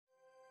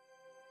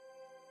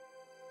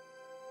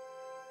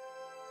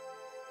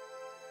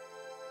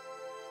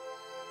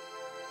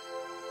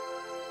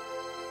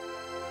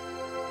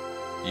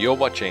You're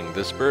watching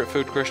the Spirit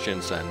Food Christian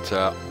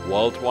Center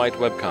worldwide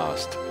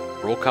webcast,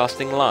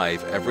 broadcasting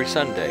live every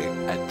Sunday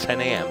at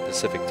 10 a.m.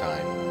 Pacific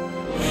Time.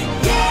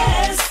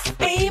 Yes,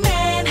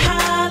 amen,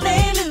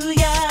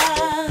 hallelujah.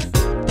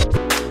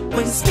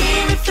 When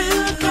Spirit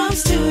Food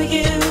comes to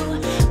you,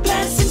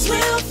 blessings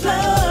will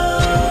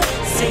flow.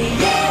 Say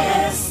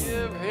yes.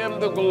 Give him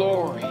the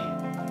glory,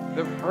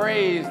 the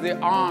praise, the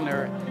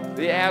honor,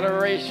 the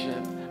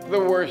adoration, the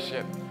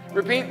worship.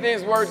 Repeat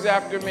these words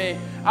after me.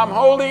 I'm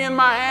holding in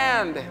my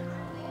hand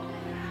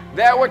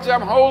that which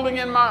I'm holding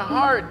in my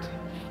heart,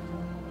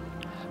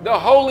 the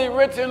holy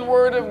written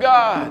word of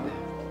God.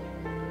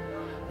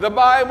 The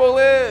Bible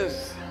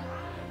is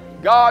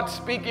God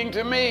speaking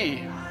to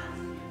me.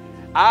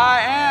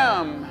 I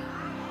am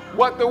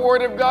what the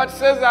word of God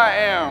says I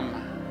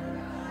am.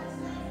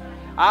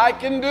 I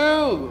can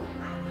do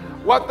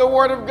what the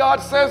word of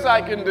God says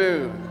I can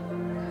do.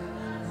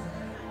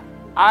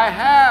 I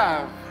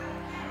have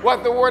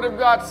what the word of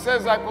God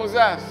says I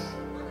possess.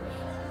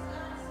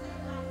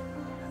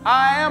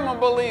 I am a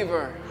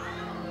believer,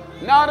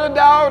 not a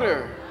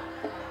doubter.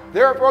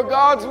 Therefore,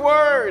 God's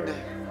word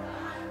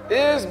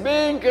is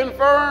being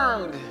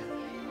confirmed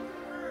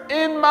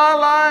in my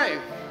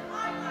life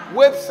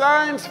with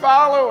signs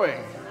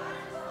following.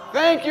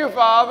 Thank you,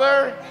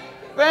 Father.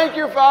 Thank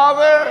you,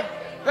 Father.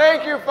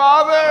 Thank you,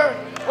 Father,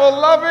 for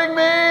loving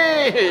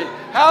me.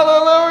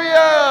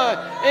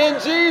 Hallelujah.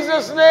 In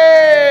Jesus'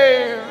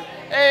 name.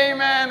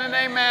 Amen and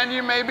amen.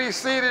 You may be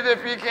seated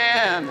if you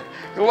can.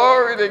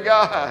 Glory to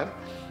God.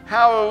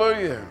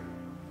 Hallelujah.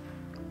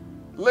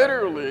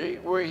 Literally,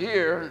 we're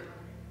here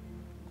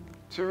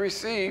to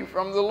receive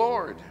from the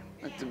Lord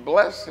and to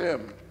bless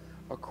him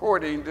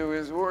according to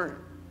his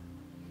word.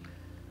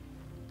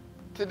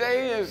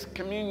 Today is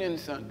Communion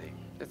Sunday.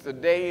 It's a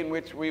day in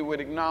which we would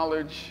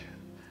acknowledge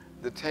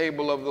the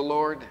table of the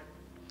Lord.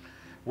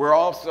 We're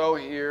also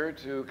here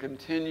to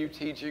continue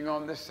teaching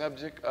on the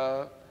subject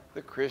of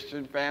the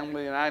Christian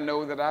family, and I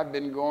know that I've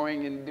been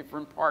going in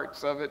different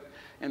parts of it,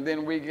 and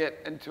then we get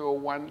into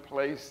one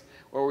place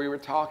where we were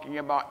talking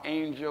about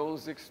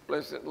angels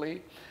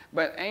explicitly,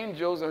 but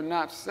angels are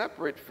not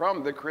separate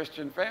from the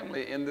Christian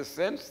family in the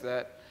sense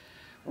that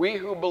we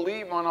who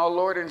believe on our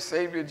Lord and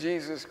Savior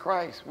Jesus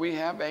Christ, we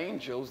have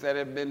angels that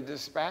have been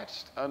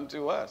dispatched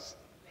unto us.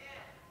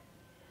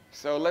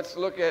 So let's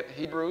look at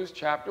Hebrews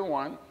chapter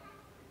 1.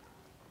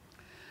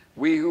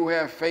 We who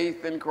have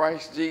faith in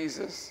Christ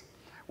Jesus,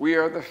 we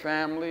are the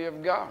family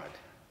of God.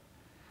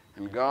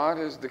 And God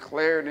has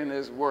declared in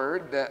his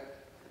word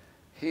that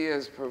he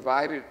has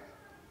provided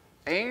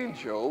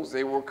angels.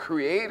 They were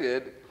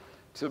created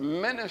to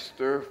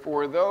minister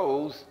for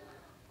those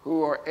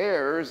who are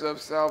heirs of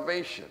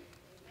salvation.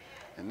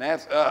 And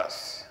that's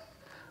us.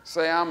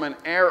 Say, I'm an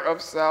heir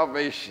of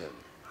salvation.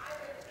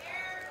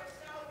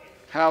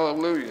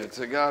 Hallelujah.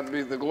 To God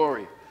be the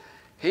glory.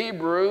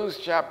 Hebrews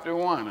chapter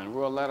 1. And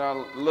we'll let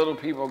our little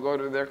people go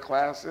to their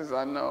classes.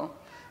 I know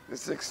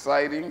it's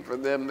exciting for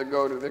them to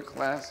go to their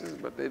classes,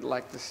 but they'd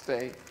like to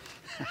stay.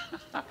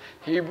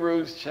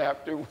 Hebrews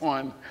chapter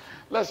 1.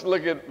 Let's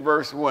look at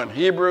verse 1.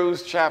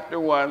 Hebrews chapter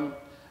 1,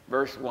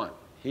 verse 1.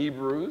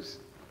 Hebrews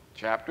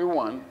chapter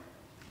 1,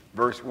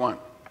 verse 1.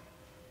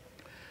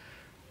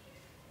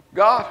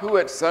 God, who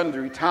at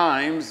sundry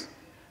times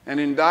and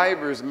in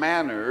divers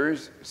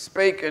manners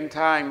spake in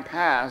time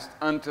past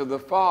unto the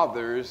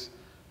fathers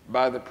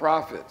by the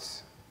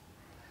prophets,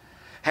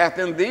 hath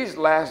in these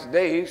last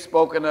days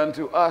spoken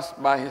unto us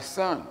by his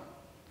Son,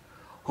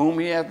 whom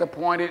he hath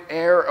appointed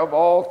heir of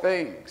all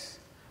things,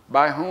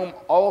 by whom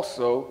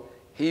also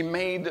he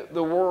made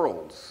the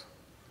worlds,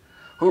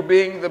 who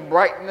being the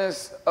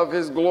brightness of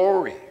his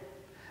glory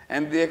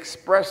and the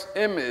express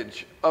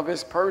image of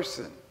his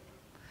person,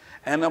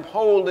 and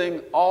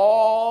upholding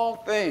all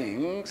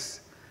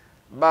things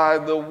by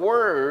the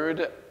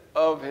word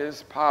of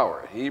his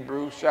power.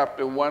 Hebrews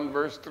chapter 1,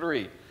 verse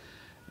 3.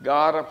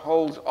 God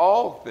upholds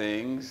all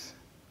things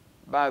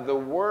by the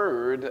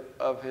word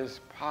of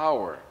his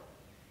power.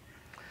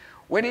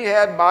 When he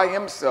had by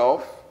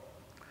himself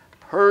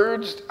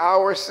purged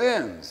our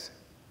sins,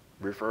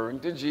 referring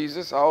to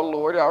Jesus, our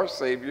Lord, our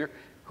Savior,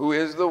 who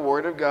is the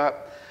Word of God,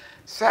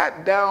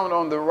 sat down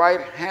on the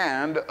right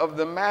hand of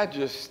the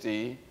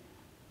majesty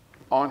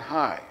on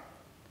high,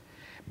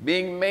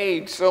 being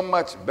made so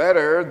much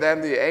better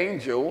than the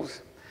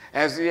angels,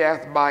 as he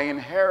hath by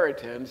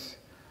inheritance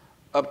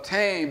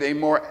obtained a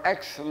more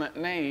excellent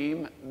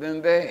name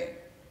than they.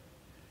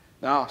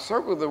 Now,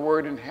 circle the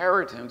word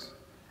inheritance,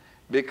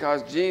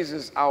 because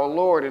Jesus, our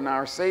Lord and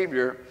our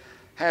Savior,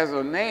 has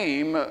a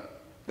name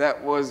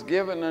that was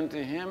given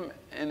unto him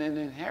in an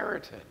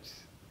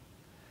inheritance.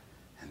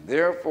 And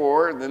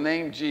therefore, the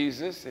name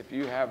Jesus, if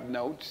you have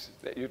notes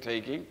that you're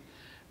taking,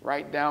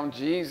 write down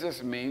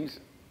Jesus means,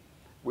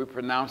 we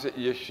pronounce it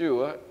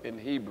Yeshua in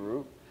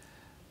Hebrew.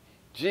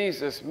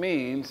 Jesus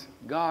means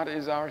God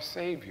is our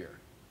Savior.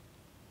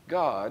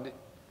 God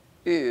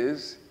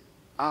is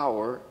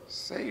our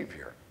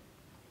Savior.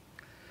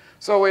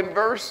 So in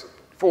verse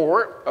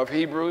 4 of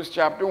Hebrews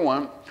chapter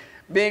 1,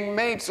 being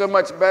made so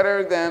much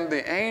better than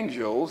the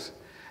angels,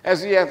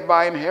 as he hath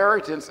by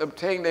inheritance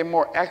obtained a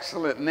more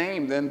excellent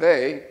name than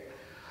they.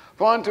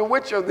 For unto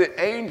which of the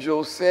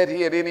angels said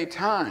he at any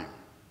time,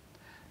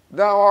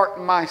 Thou art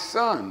my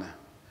son,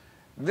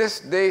 this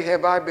day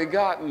have I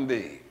begotten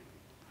thee.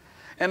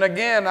 And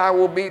again I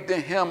will be to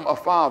him a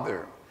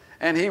father,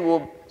 and he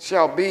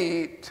shall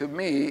be to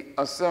me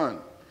a son.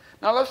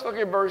 Now let's look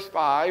at verse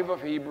 5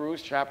 of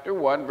Hebrews chapter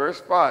 1, verse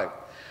 5.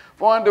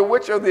 For unto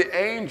which of the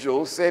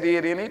angels said he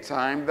at any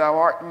time, Thou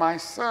art my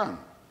son?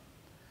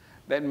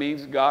 That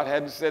means God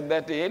hadn't said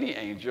that to any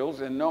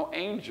angels, and no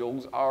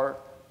angels are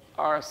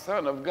a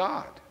son of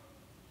God.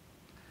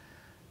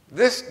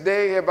 This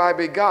day have I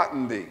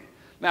begotten thee.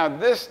 Now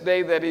this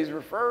day that he's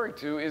referring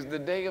to is the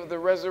day of the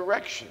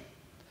resurrection.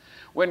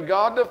 When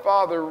God the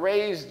Father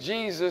raised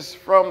Jesus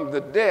from the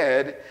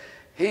dead,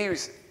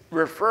 he's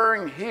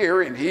referring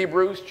here in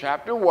Hebrews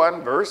chapter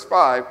 1, verse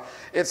 5,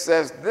 it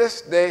says,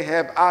 This day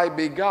have I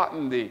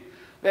begotten thee.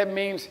 That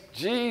means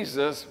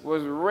Jesus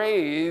was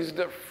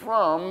raised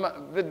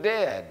from the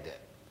dead,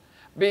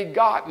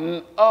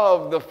 begotten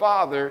of the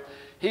Father.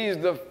 He's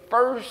the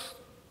first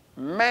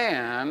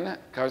man,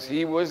 because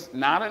he was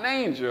not an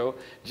angel.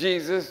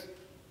 Jesus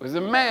was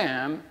a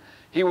man.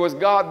 He was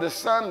God the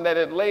Son that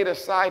had laid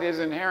aside his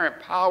inherent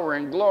power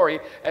and glory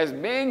as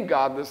being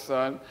God the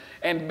Son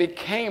and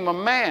became a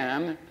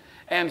man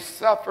and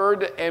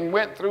suffered and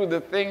went through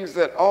the things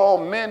that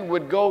all men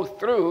would go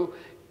through,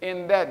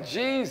 in that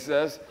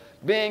Jesus,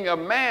 being a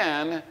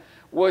man,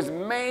 was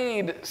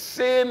made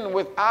sin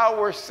with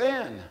our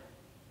sin.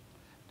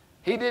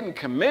 He didn't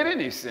commit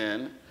any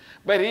sin,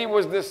 but he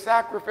was the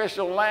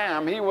sacrificial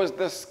lamb. He was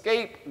the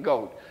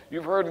scapegoat.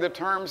 You've heard the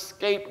term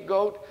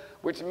scapegoat,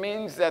 which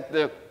means that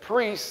the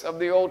priests of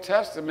the Old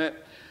Testament,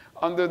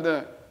 under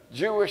the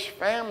Jewish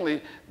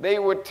family, they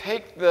would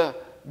take the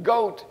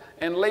goat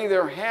and lay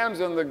their hands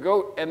on the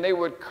goat, and they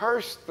would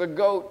curse the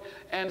goat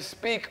and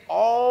speak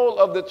all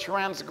of the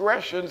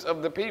transgressions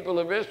of the people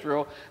of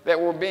Israel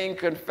that were being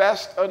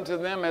confessed unto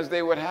them, as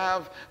they would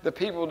have the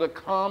people to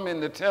come in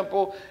the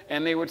temple,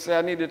 and they would say,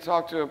 I need to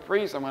talk to a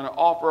priest, I'm going to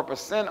offer up a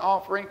sin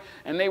offering,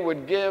 and they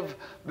would give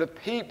the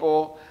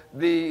people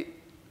the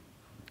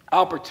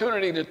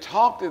opportunity to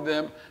talk to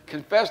them,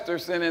 confess their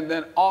sin, and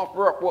then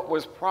offer up what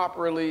was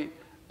properly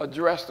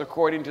addressed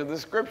according to the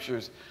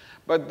scriptures.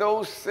 But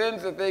those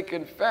sins that they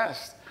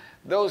confessed,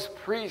 those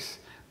priests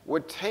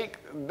would take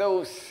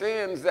those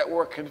sins that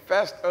were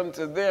confessed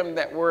unto them,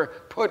 that were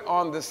put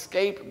on the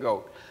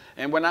scapegoat.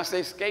 And when I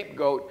say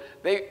scapegoat,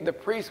 the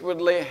priest would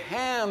lay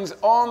hands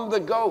on the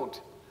goat,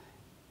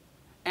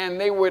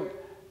 and they would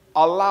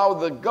allow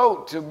the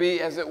goat to be,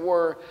 as it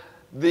were,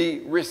 the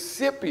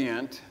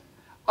recipient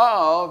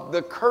of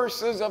the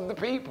curses of the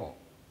people.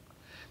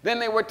 Then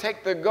they would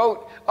take the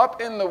goat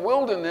up in the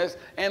wilderness,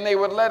 and they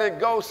would let it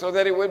go so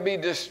that it would be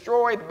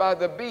destroyed by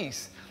the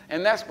beast.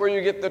 And that's where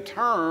you get the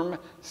term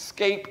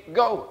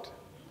scapegoat.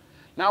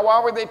 Now,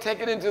 why would they take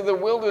it into the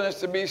wilderness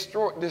to be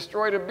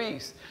destroyed a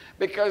beast?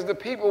 Because the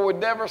people would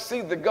never see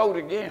the goat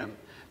again.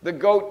 The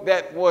goat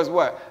that was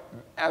what?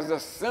 As a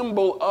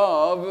symbol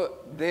of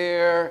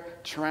their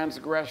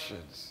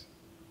transgressions.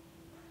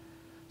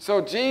 So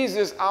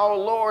Jesus, our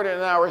Lord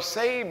and our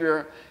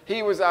Savior,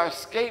 he was our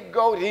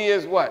scapegoat. He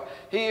is what?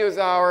 He is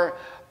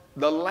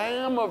the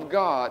Lamb of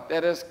God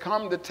that has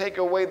come to take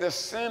away the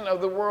sin of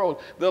the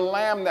world. The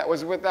Lamb that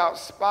was without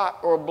spot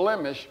or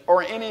blemish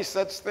or any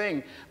such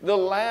thing. The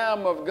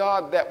Lamb of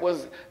God that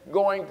was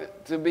going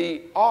to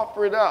be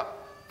offered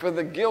up for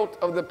the guilt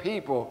of the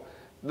people.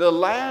 The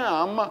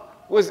Lamb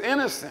was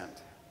innocent.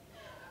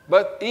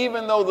 But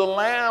even though the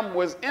lamb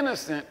was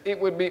innocent, it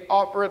would be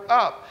offered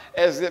up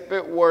as if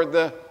it were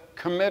the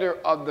committer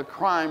of the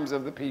crimes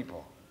of the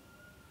people.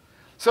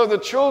 So the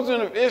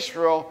children of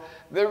Israel,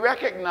 they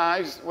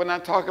recognized, when I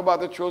talk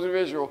about the children of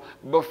Israel,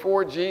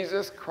 before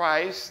Jesus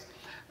Christ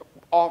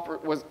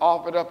was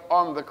offered up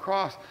on the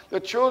cross,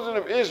 the children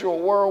of Israel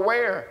were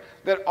aware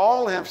that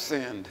all have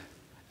sinned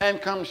and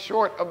come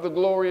short of the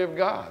glory of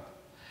God.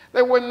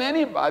 There wasn't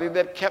anybody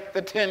that kept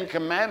the 10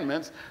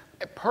 Commandments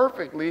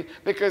perfectly,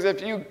 because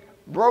if you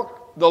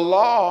broke the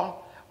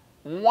law,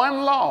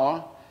 one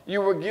law,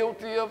 you were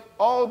guilty of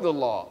all the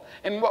law.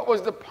 And what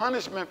was the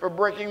punishment for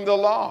breaking the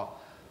law?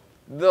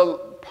 The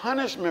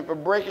punishment for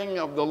breaking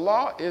of the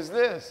law is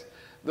this: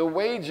 the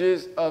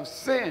wages of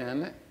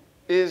sin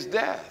is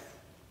death.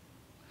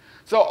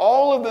 So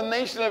all of the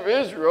nation of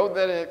Israel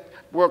that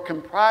were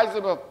comprised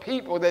of a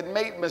people that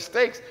made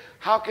mistakes,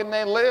 how can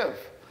they live?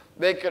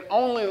 They could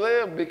only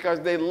live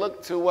because they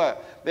looked to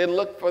what? They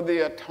looked for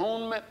the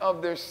atonement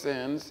of their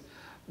sins,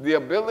 the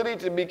ability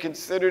to be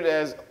considered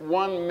as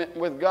one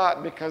with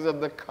God because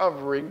of the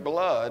covering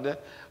blood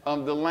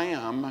of the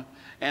Lamb,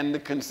 and the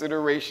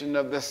consideration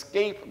of the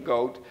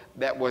scapegoat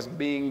that was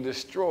being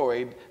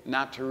destroyed,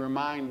 not to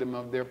remind them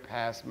of their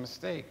past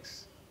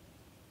mistakes.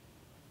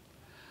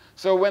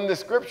 So when the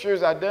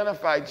scriptures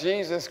identify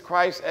Jesus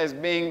Christ as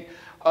being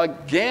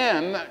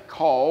again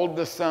called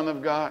the Son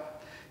of God,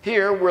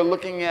 here we're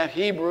looking at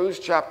Hebrews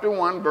chapter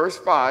 1, verse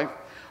 5.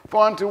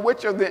 For unto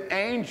which of the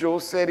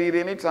angels said he at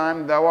any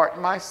time, Thou art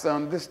my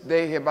son, this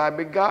day have I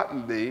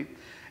begotten thee?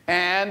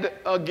 And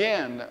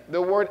again,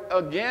 the word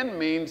again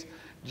means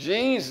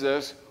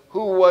Jesus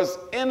who was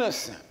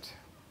innocent.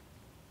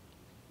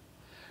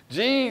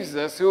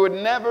 Jesus who had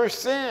never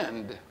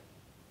sinned.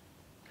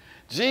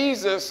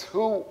 Jesus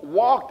who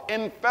walked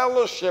in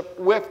fellowship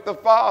with the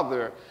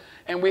Father.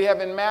 And we have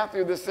in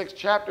Matthew, the 6th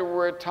chapter,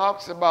 where it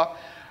talks about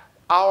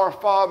our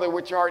Father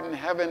which art in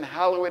heaven,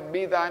 hallowed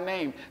be thy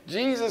name.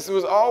 Jesus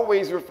was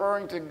always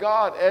referring to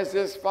God as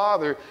his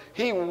Father.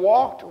 He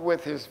walked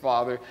with his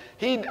Father.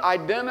 He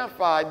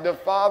identified the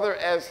Father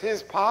as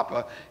his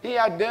Papa. He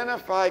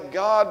identified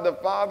God the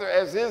Father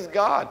as his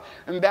God.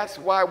 And that's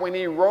why when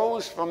he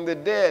rose from the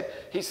dead,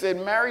 he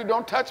said, Mary,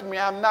 don't touch me.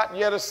 I have not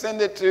yet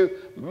ascended to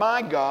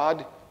my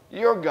God,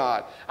 your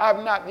God. I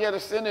have not yet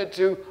ascended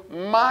to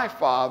my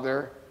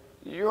Father,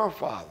 your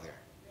Father.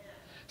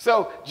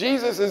 So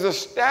Jesus is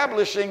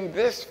establishing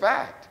this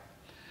fact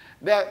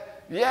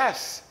that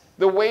yes,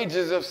 the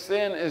wages of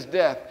sin is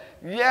death.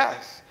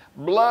 Yes,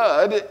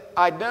 blood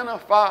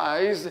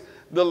identifies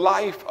the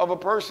life of a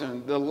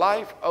person. The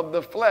life of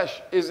the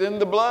flesh is in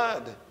the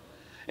blood.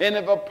 And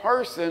if a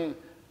person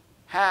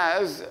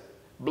has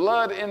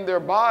blood in their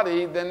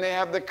body, then they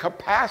have the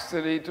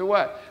capacity to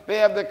what? They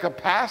have the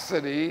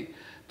capacity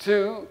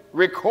to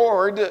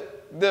record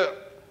the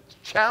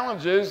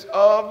challenges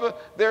of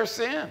their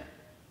sin.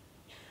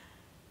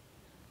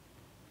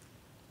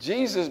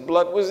 Jesus'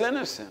 blood was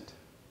innocent.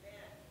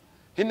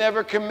 He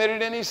never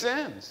committed any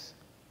sins.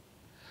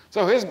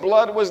 So his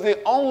blood was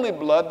the only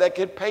blood that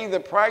could pay the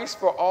price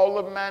for all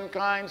of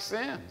mankind's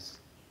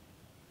sins,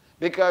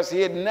 because he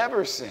had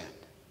never sinned.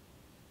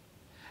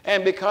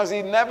 And because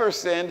he never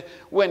sinned,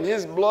 when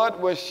his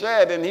blood was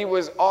shed and he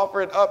was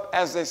offered up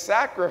as a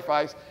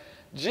sacrifice,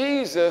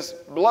 Jesus'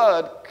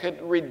 blood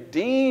could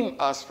redeem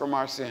us from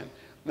our sin.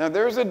 Now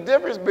there's a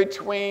difference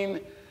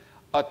between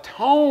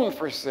atone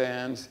for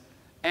sins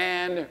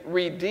and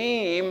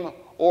redeem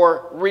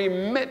or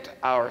remit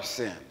our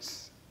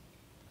sins.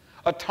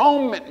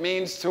 Atonement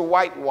means to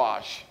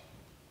whitewash.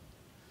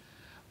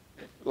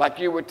 Like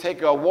you would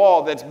take a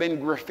wall that's been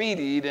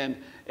graffitied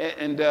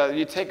and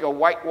you take a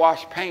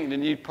whitewash paint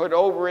and you put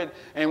over it,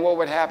 and what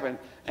would happen?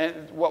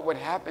 And what would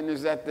happen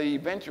is that the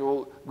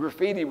eventual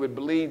graffiti would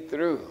bleed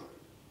through.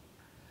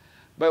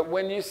 But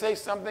when you say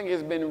something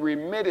has been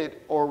remitted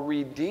or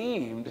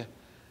redeemed,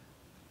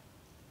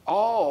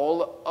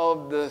 all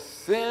of the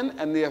sin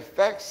and the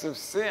effects of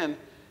sin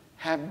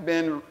have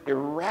been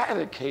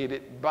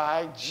eradicated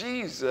by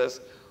Jesus,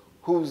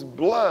 whose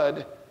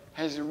blood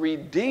has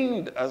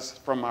redeemed us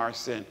from our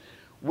sin.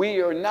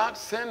 We are not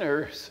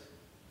sinners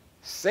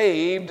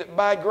saved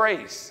by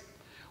grace.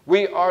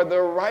 We are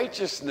the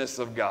righteousness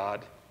of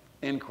God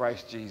in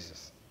Christ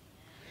Jesus.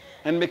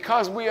 And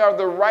because we are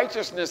the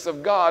righteousness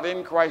of God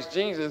in Christ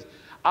Jesus,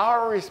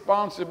 our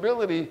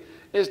responsibility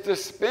is to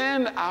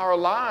spend our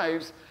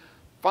lives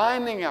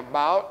finding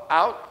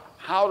out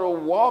how to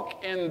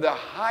walk in the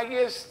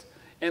highest,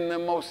 in the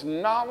most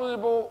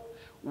knowledgeable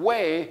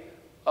way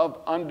of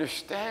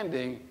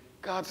understanding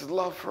God's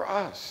love for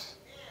us.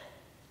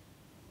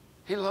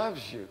 He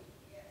loves you.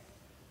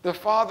 The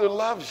Father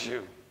loves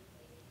you.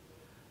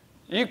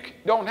 You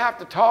don't have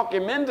to talk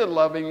him into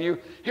loving you.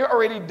 He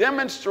already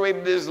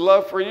demonstrated his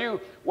love for you.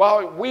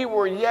 While we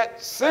were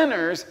yet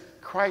sinners,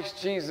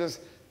 Christ Jesus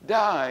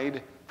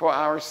died for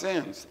our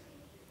sins.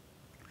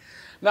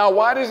 Now,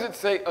 why does it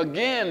say,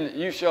 again,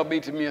 you shall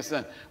be to me a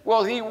son?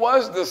 Well, he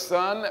was the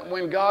son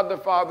when God the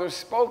Father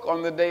spoke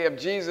on the day of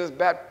Jesus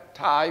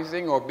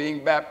baptizing or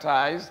being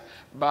baptized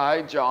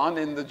by John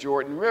in the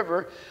Jordan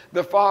River.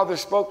 The Father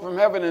spoke from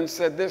heaven and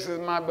said, this is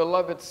my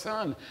beloved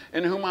Son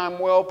in whom I'm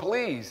well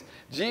pleased.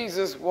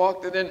 Jesus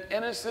walked in an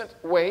innocent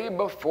way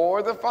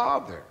before the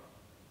Father.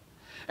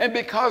 And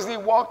because he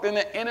walked in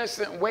an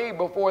innocent way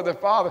before the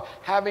Father,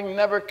 having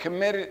never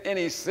committed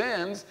any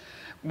sins,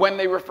 when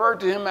they referred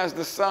to him as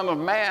the Son of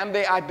Man,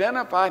 they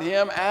identified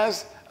him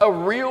as a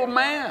real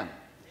man.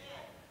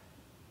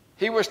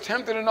 He was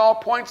tempted in all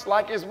points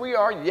like as we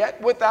are,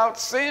 yet without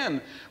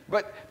sin.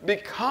 But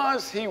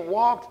because he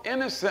walked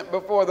innocent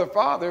before the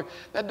Father,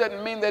 that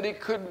doesn't mean that he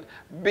couldn't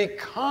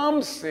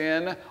become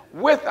sin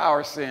with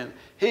our sin.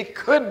 He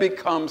could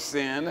become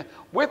sin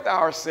with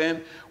our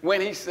sin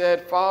when he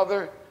said,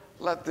 Father,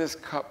 let this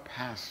cup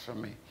pass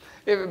from me.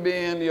 If it be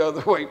any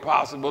other way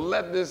possible,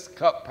 let this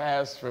cup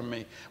pass from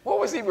me. What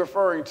was he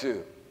referring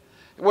to?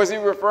 Was he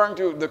referring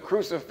to the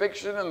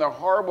crucifixion and the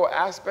horrible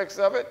aspects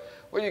of it?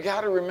 Well, you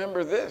got to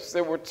remember this.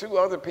 There were two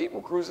other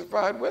people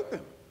crucified with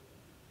him.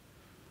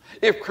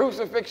 If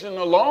crucifixion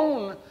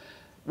alone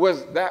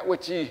was that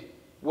which he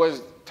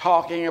was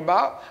talking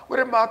about, what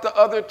about the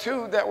other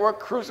two that were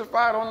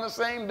crucified on the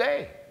same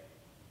day?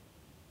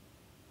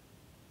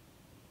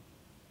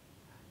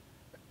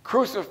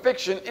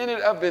 Crucifixion in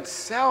and of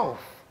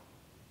itself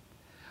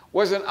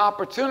was an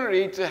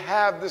opportunity to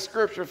have the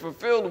scripture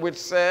fulfilled, which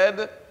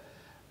said,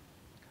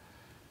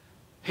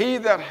 he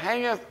that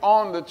hangeth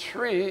on the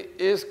tree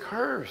is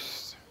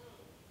cursed.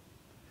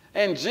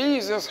 And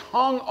Jesus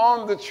hung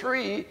on the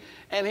tree,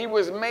 and he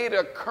was made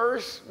a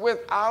curse with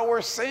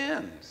our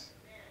sins.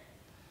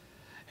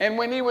 And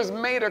when he was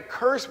made a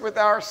curse with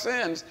our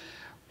sins,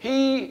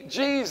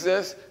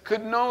 Jesus,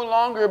 could no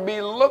longer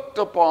be looked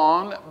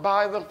upon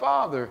by the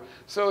Father.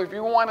 So if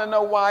you want to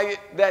know why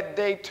that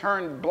day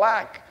turned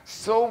black,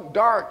 so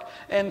dark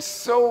and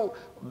so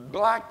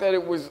black that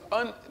it was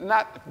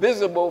not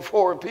visible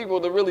for people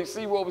to really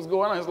see what was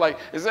going on. It's like,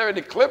 is there an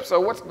eclipse or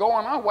what's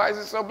going on? Why is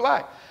it so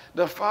black?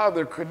 The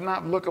Father could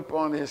not look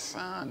upon his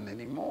Son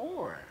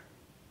anymore.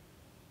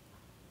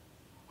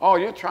 Oh,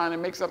 you're trying to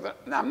make something.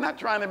 No, I'm not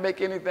trying to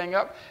make anything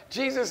up.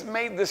 Jesus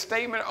made the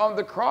statement on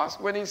the cross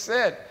when he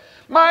said,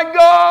 my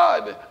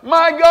God,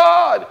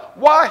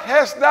 why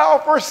hast thou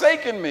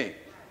forsaken me?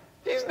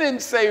 He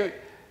didn't say,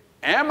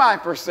 am I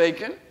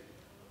forsaken?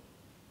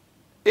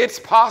 It's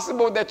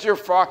possible that you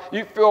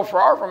feel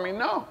far from me.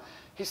 No.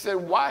 He said,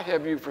 why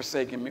have you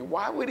forsaken me?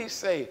 Why would he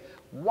say,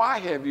 why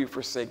have you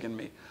forsaken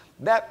me?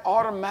 That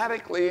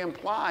automatically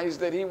implies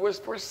that he was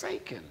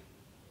forsaken.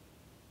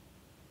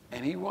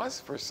 And he was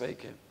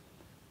forsaken.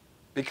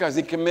 Because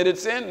he committed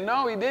sin?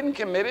 No, he didn't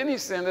commit any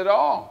sin at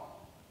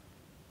all.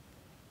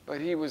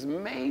 But he was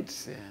made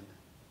sin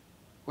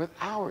with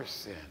our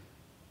sin.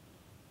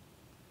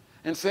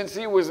 And since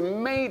he was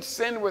made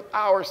sin with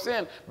our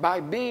sin, by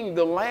being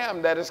the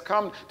Lamb that has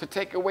come to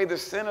take away the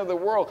sin of the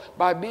world,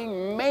 by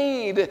being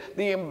made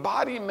the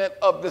embodiment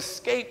of the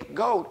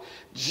scapegoat,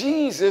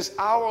 Jesus,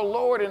 our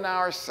Lord and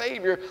our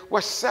Savior,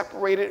 was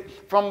separated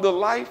from the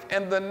life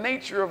and the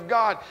nature of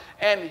God.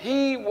 And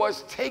he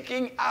was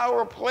taking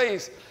our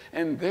place.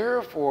 And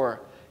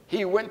therefore,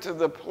 he went to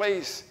the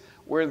place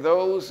where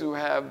those who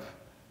have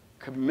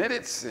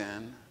committed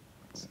sin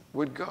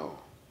would go.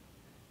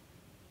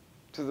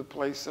 To the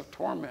place of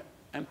torment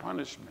and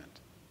punishment.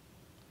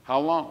 How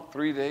long?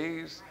 3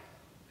 days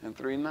and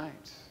 3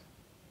 nights.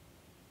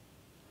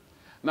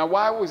 Now,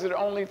 why was it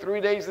only 3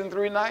 days and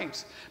 3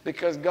 nights?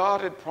 Because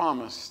God had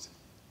promised,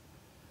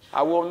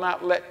 I will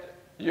not let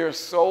your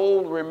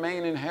soul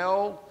remain in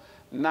hell,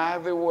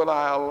 neither will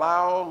I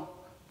allow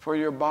for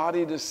your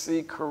body to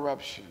see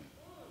corruption.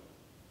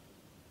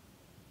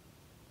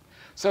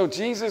 So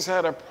Jesus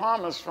had a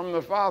promise from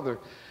the Father.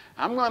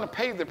 I'm going to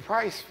pay the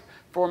price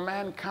for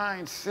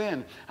mankind's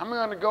sin. I'm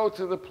going to go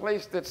to the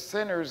place that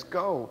sinners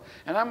go,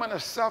 and I'm going to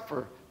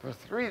suffer for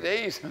 3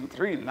 days and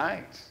 3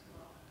 nights.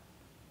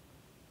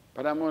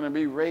 But I'm going to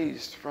be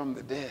raised from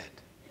the dead.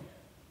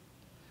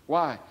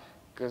 Why?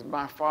 Because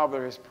my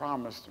Father has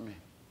promised me,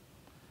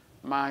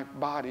 my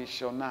body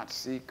shall not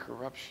see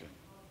corruption.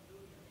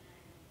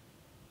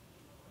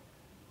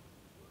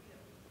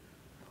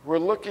 We're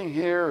looking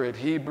here at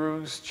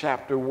Hebrews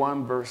chapter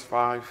 1, verse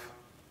 5.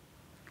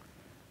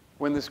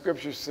 When the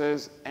scripture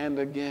says, and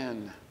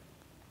again,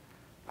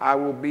 I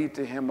will be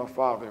to him a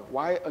father.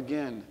 Why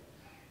again?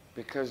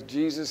 Because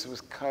Jesus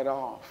was cut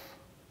off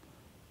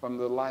from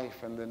the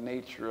life and the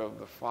nature of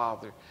the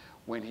Father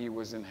when he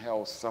was in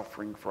hell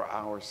suffering for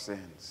our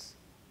sins.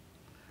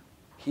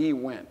 He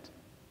went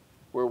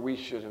where we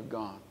should have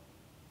gone.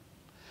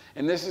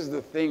 And this is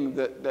the thing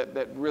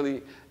that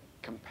really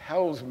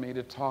compels me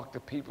to talk to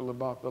people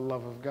about the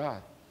love of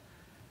God.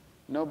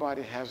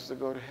 Nobody has to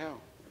go to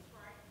hell.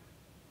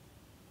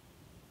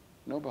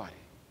 Nobody.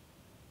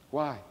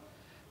 Why?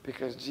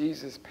 Because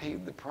Jesus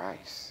paid the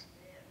price.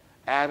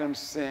 Adam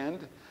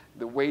sinned.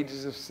 The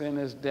wages of sin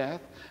is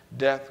death.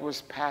 Death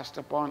was passed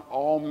upon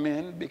all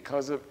men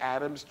because of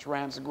Adam's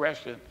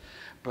transgression.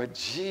 But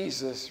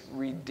Jesus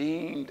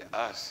redeemed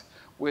us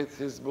with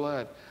his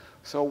blood.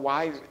 So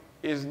why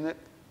isn't it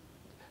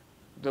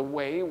the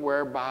way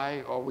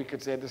whereby, or we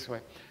could say it this way,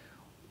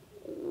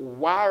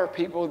 why are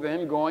people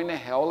then going to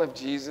hell if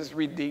Jesus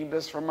redeemed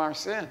us from our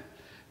sin?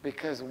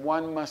 Because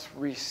one must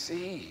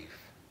receive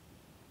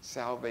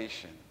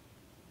salvation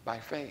by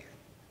faith.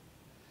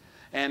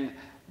 And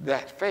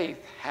that faith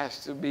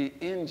has to be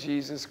in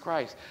Jesus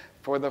Christ.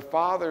 For the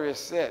Father has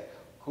said,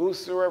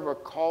 whosoever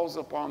calls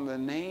upon the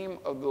name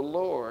of the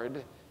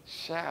Lord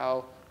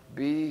shall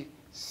be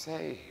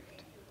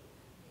saved.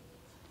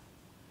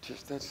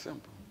 Just that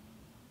simple.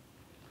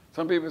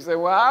 Some people say,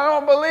 well, I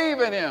don't believe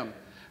in him.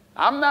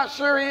 I'm not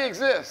sure he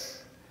exists.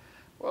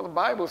 Well, the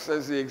Bible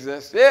says he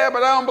exists. Yeah,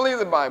 but I don't believe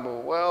the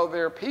Bible. Well,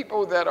 there are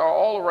people that are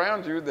all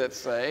around you that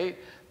say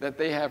that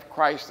they have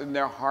Christ in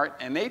their heart,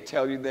 and they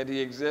tell you that he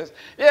exists.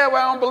 Yeah,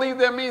 well, I don't believe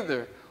them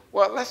either.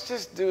 Well, let's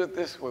just do it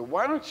this way.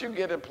 Why don't you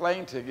get a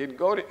plane ticket,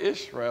 go to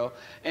Israel,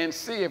 and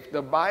see if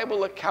the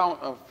Bible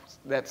account of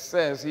that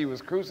says he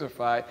was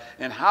crucified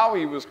and how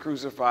he was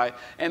crucified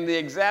and the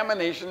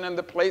examination and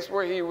the place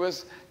where he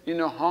was,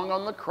 hung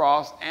on the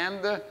cross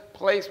and the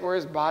place where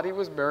his body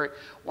was buried.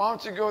 Why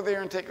don't you go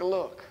there and take a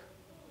look?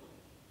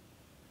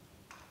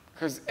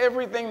 Because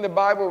everything the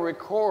Bible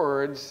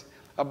records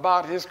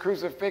about his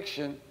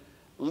crucifixion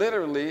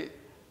literally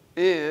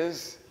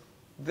is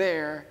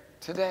there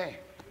today.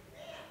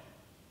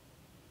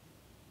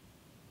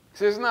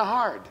 So it's not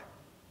hard.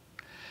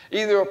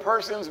 Either a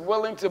person's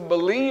willing to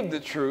believe the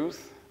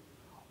truth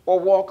or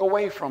walk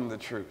away from the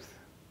truth.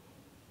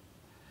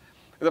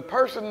 The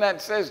person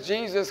that says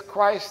Jesus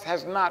Christ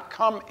has not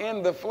come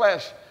in the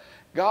flesh,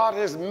 God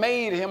has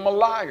made him a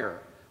liar.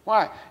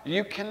 Why?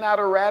 You cannot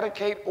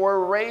eradicate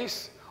or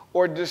erase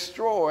or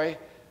destroy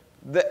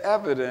the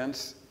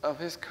evidence of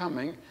his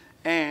coming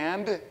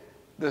and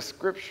the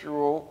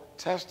scriptural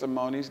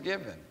testimonies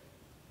given.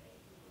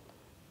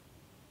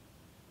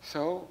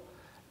 So,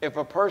 if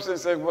a person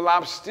says, well,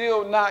 I'm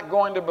still not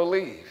going to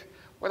believe,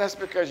 well, that's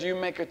because you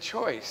make a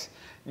choice.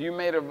 You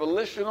made a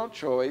volitional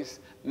choice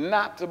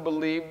not to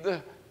believe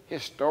the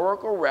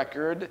historical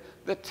record,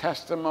 the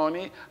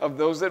testimony of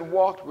those that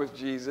walked with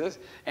Jesus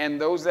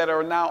and those that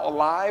are now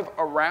alive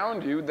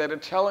around you that are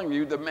telling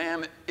you the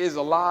man is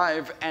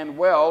alive and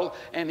well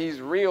and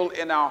he's real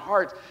in our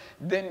hearts.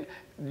 Then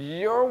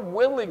your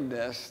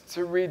willingness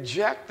to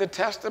reject the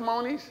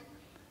testimonies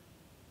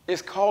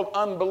is called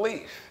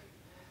unbelief.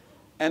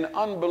 And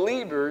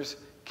unbelievers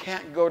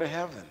can't go to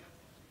heaven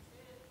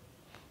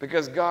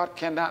because God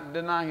cannot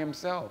deny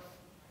himself.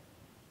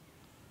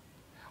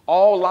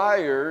 All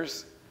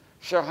liars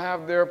shall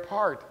have their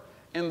part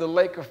in the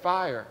lake of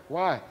fire.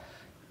 Why?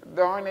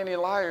 There aren't any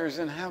liars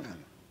in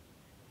heaven.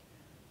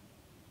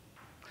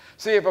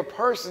 See, if a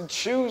person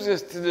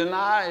chooses to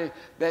deny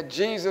that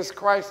Jesus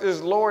Christ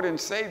is Lord and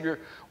Savior,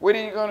 what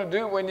are you going to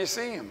do when you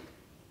see him?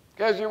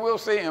 Because you will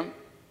see him.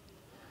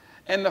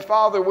 And the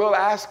Father will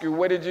ask you,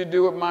 what did you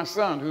do with my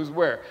son? Who's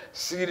where?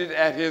 Seated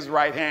at his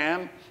right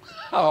hand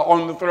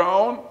on the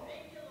throne.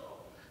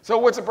 So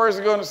what's a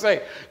person going to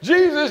say?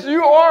 Jesus,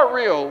 you are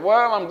real.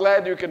 Well, I'm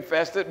glad you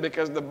confessed it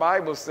because the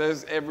Bible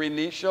says every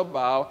knee shall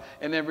bow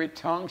and every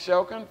tongue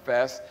shall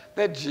confess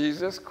that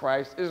Jesus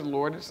Christ is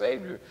Lord and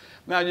Savior.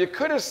 Now, you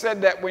could have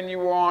said that when you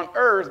were on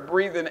earth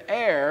breathing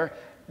air,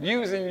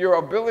 using your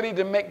ability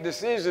to make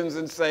decisions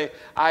and say,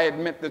 I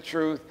admit the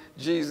truth.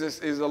 Jesus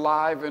is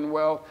alive and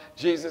well.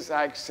 Jesus,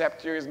 I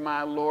accept you as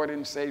my Lord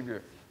and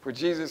Savior. For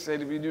Jesus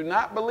said, if you do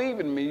not believe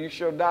in me, you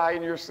shall die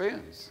in your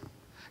sins.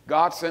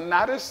 God sent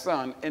not his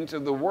son into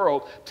the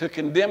world to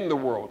condemn the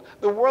world.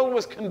 The world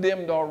was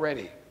condemned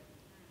already.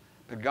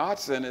 But God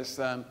sent his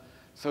son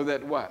so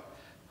that what?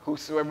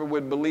 Whosoever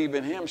would believe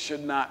in him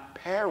should not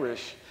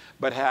perish,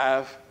 but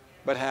have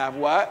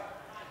what?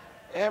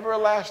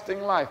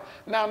 Everlasting life.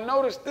 Now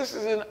notice this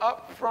is an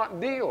upfront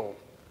deal.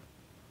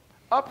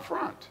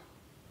 Upfront.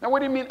 Now what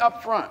do you mean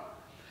upfront?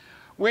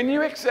 When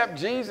you accept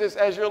Jesus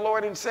as your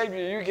Lord and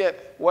Savior, you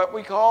get what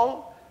we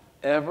call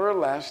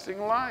everlasting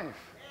life.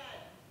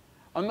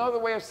 Another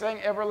way of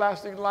saying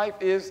everlasting life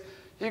is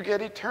you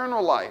get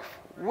eternal life.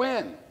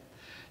 When?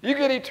 You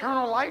get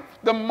eternal life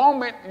the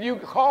moment you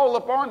call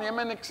upon him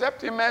and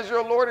accept him as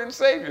your Lord and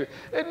Savior.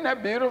 Isn't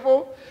that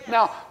beautiful?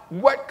 Now,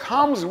 what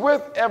comes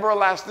with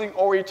everlasting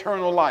or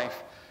eternal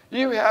life?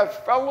 You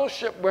have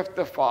fellowship with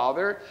the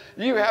Father.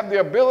 You have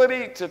the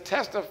ability to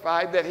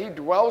testify that he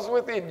dwells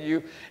within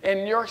you,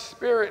 and your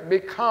spirit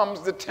becomes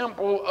the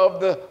temple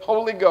of the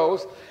Holy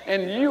Ghost,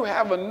 and you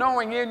have a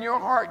knowing in your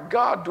heart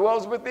God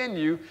dwells within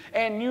you,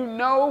 and you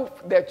know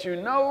that you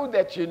know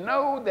that you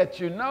know that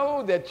you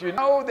know that you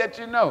know that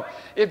you know.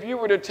 If you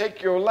were to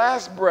take your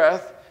last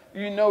breath,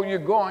 you know you're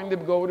going to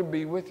go to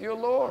be with your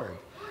Lord.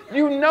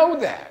 You know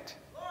that.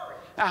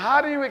 Now, how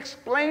do you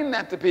explain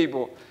that to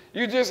people?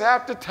 You just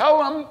have to tell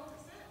them.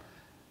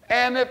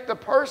 And if the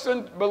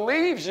person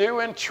believes you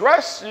and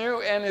trusts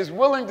you and is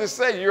willing to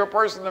say you're a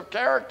person of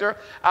character,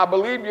 I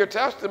believe your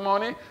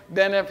testimony,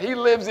 then if he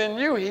lives in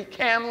you, he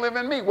can live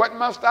in me. What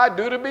must I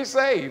do to be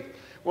saved?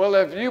 Well,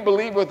 if you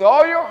believe with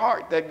all your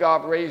heart that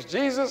God raised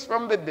Jesus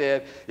from the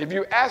dead, if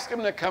you ask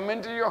him to come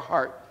into your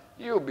heart,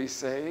 you'll be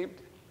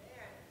saved.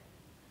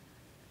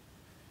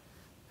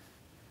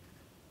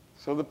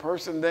 So the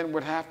person then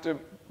would have to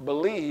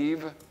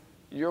believe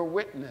your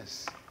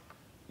witness,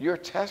 your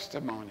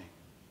testimony,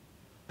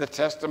 the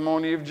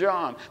testimony of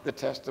John, the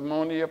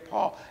testimony of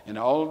Paul, and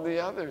all of the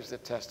others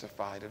that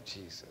testified of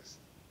Jesus.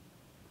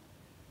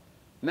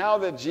 Now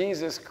that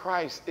Jesus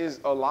Christ is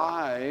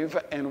alive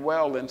and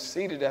well and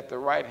seated at the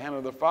right hand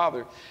of the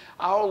Father,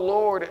 our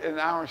Lord and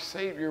our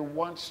Savior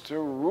wants to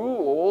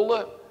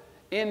rule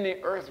in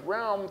the earth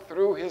realm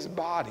through his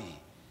body.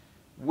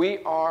 We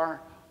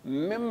are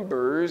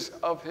members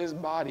of his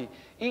body.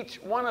 Each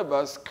one of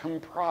us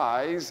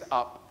comprise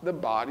up the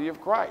body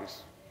of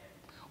Christ.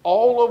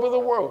 All over the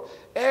world,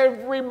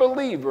 every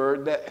believer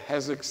that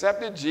has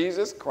accepted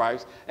Jesus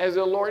Christ as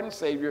their Lord and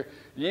Savior,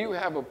 you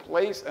have a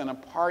place and a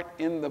part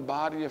in the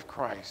body of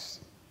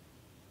Christ.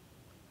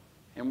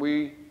 And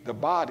we, the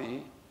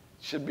body,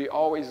 should be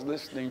always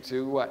listening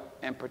to what?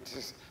 And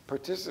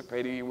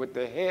participating in what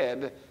the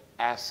head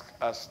asks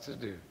us to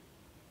do.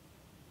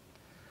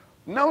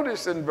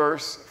 Notice in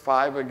verse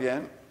 5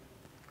 again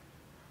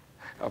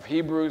of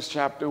Hebrews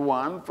chapter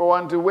 1, for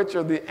unto which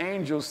of the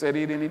angels said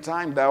he at any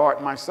time, thou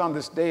art my son,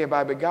 this day have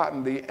I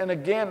begotten thee. And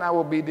again I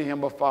will be to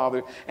him a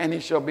father, and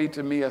he shall be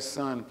to me a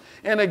son.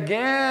 And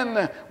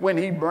again when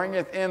he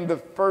bringeth in the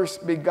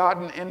first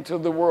begotten into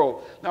the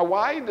world. Now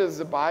why does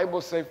the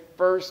Bible say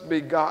first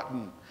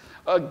begotten?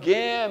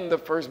 Again the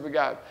first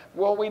begotten.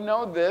 Well, we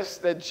know this,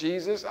 that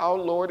Jesus, our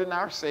Lord and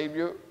our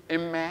Savior,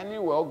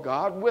 Emmanuel,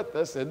 God with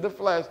us in the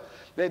flesh,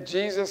 that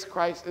Jesus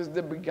Christ is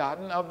the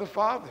begotten of the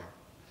Father.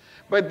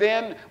 But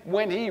then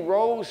when he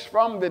rose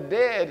from the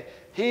dead,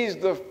 he's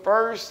the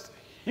first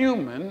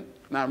human.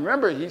 Now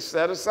remember, he's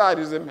set aside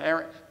his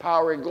inherent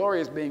power and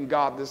glory as being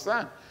God the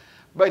Son.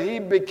 But he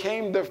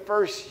became the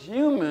first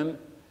human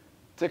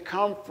to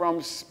come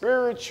from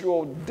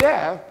spiritual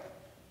death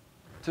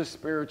to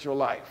spiritual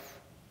life.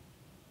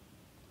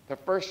 The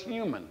first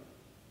human.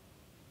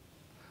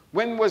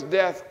 When was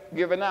death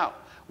given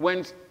out?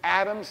 When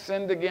Adam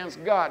sinned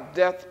against God,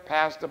 death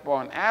passed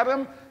upon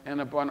Adam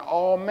and upon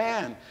all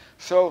men.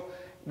 So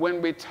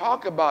when we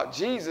talk about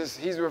Jesus,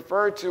 he's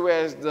referred to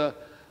as the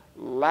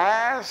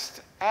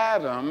last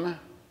Adam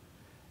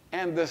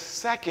and the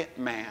second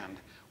man.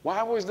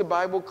 Why was the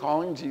Bible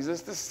calling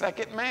Jesus the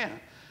second man?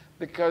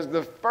 Because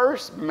the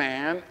first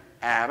man,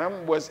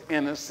 Adam, was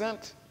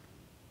innocent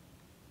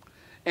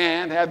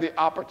and had the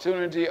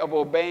opportunity of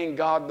obeying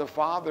God the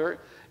Father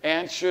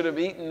and should have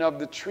eaten of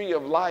the tree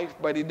of life,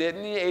 but he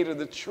didn't. He ate of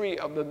the tree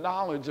of the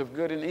knowledge of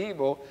good and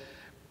evil.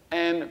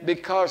 And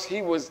because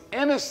he was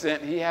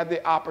innocent, he had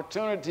the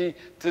opportunity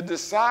to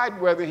decide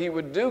whether he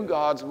would do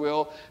God's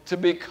will to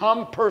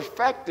become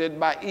perfected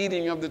by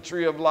eating of the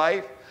tree of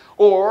life,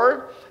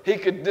 or he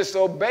could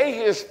disobey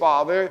his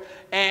father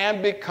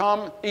and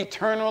become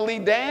eternally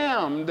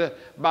damned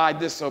by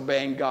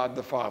disobeying God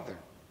the Father.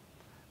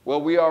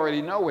 Well, we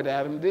already know what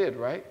Adam did,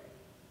 right?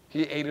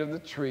 He ate of the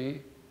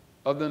tree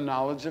of the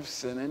knowledge of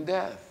sin and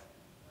death.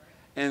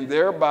 And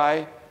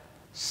thereby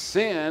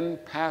sin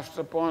passed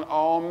upon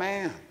all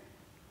man.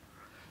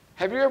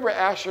 Have you ever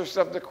asked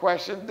yourself the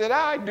question, did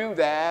I do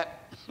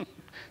that?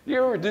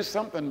 You ever do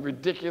something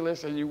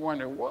ridiculous and you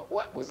wonder,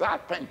 what was I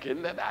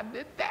thinking that I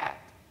did that?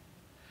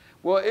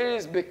 Well, it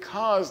is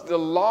because the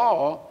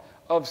law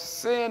of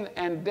sin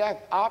and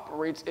death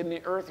operates in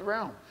the earth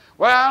realm.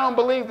 Well, I don't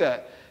believe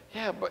that.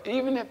 Yeah, but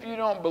even if you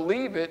don't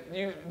believe it,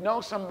 you know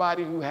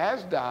somebody who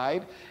has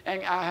died,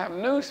 and I have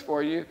news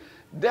for you.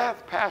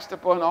 Death passed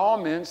upon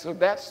all men, so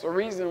that's the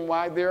reason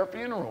why there are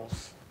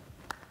funerals.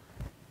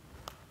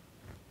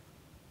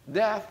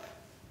 Death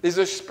is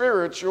a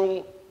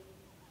spiritual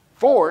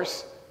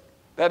force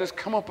that has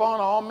come upon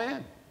all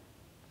men.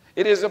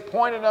 It is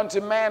appointed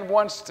unto man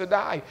once to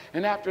die,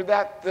 and after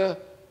that the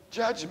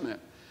judgment.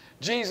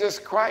 Jesus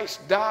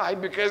Christ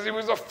died because he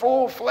was a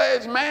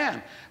full-fledged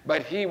man,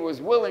 but he was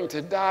willing to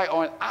die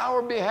on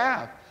our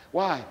behalf.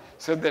 Why?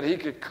 So that he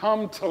could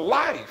come to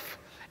life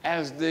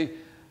as the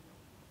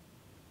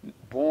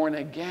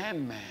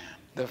born-again man,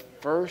 the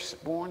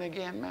first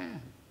born-again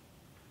man.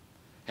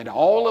 And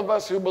all of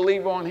us who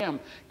believe on him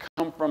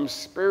come from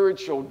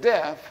spiritual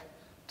death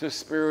to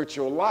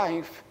spiritual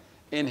life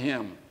in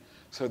him.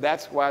 So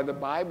that's why the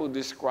Bible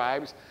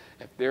describes,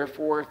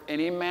 therefore, if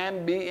any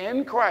man be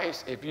in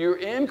Christ, if you're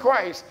in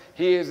Christ,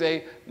 he is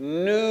a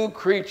new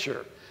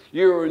creature.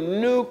 You're a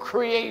new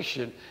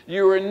creation.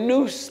 You're a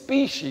new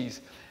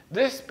species.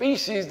 This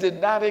species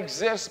did not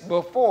exist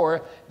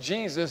before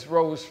Jesus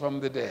rose from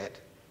the dead.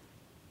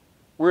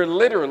 We're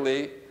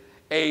literally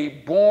a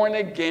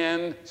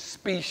born-again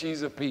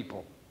species of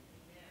people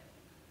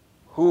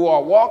who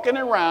are walking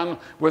around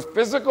with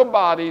physical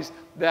bodies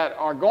that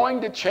are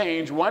going to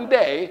change one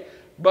day.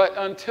 But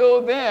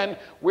until then,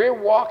 we're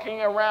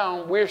walking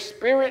around, we're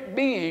spirit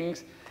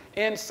beings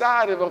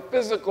inside of a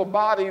physical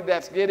body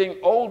that's getting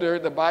older.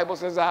 The Bible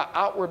says our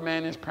outward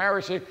man is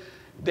perishing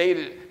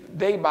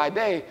day by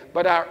day,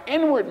 but our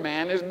inward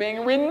man is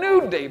being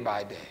renewed day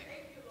by day.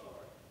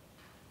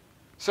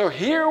 So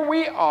here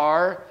we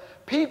are,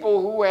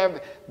 people who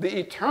have the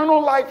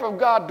eternal life of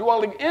God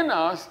dwelling in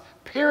us,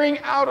 peering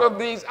out of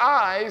these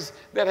eyes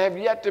that have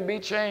yet to be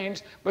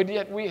changed, but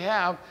yet we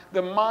have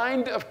the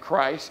mind of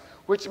Christ,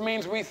 which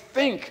means we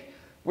think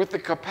with the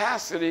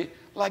capacity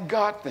like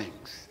God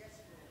thinks.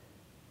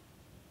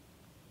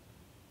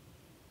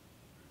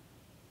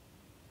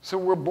 So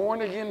we're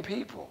born again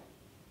people.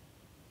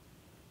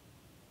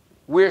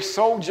 We're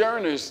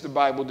sojourners, the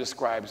Bible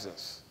describes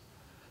us.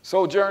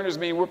 Sojourners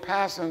mean we're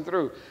passing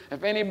through.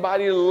 If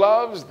anybody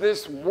loves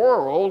this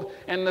world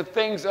and the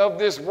things of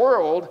this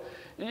world,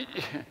 you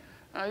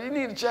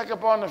need to check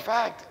up on the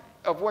fact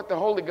of what the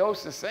Holy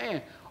Ghost is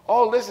saying.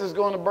 All this is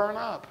going to burn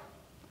up.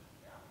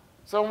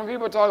 So when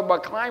people talk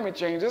about climate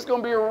change, it's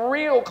going to be a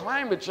real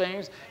climate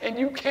change, and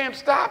you can't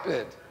stop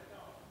it.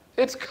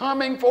 It's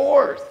coming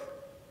forth.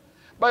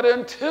 But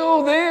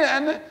until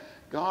then,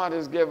 God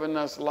has given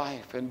us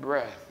life and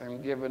breath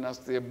and given us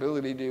the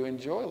ability to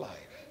enjoy life.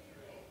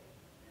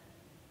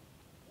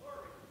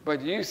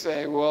 But you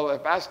say, well,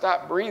 if I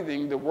stop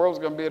breathing, the world's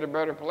going to be at a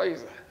better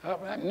place. I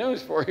have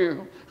news for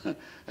you.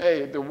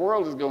 Hey, the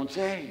world is going to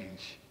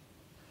change.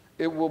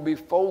 It will be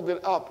folded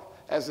up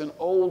as an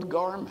old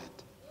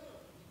garment.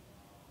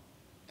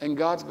 And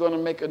God's going to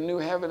make a new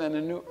heaven and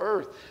a new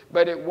earth.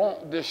 But it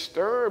won't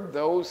disturb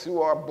those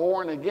who are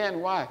born again.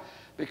 Why?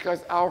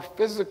 Because our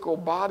physical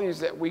bodies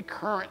that we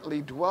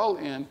currently dwell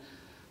in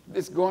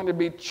is going to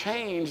be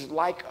changed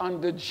like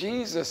unto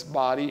Jesus'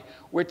 body,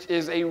 which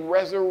is a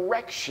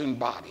resurrection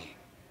body.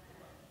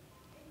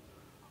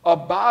 A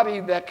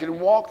body that can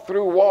walk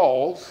through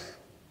walls.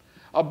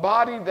 a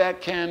body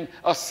that can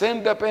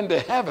ascend up into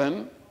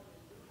heaven,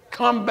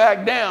 come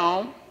back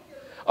down,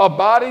 a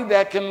body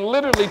that can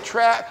literally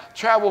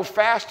travel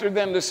faster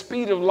than the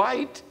speed of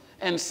light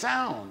and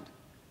sound.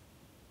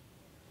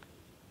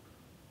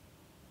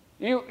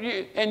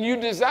 You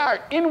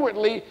desire,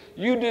 inwardly,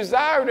 you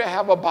desire to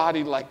have a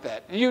body like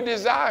that. You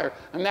desire.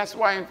 And that's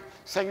why in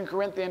 2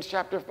 Corinthians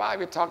chapter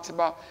 5, it talks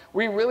about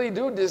we really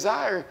do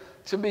desire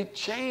to be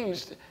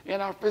changed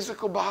in our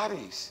physical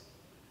bodies.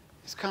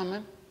 It's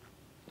coming.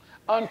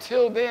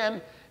 Until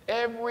then,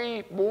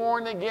 every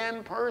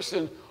born-again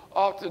person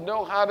ought to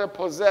know how to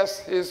possess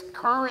his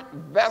current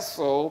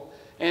vessel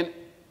and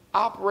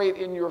operate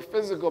in your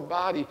physical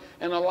body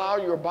and allow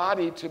your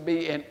body to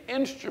be an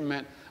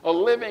instrument, a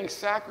living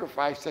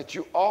sacrifice that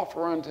you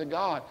offer unto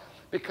God,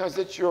 because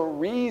it's your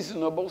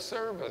reasonable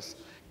service.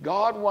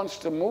 God wants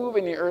to move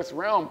in the earth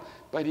realm,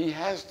 but he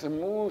has to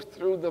move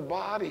through the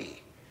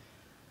body.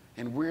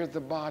 And we're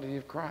the body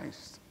of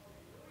Christ.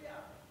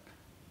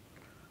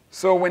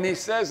 So when he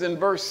says in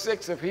verse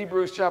 6 of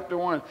Hebrews chapter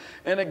 1,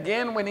 and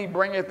again when he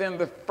bringeth in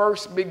the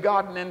first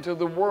begotten into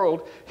the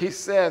world, he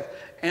saith,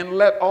 and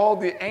let all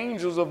the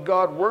angels of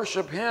God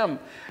worship him.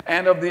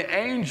 And of the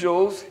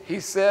angels, he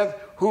saith,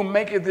 who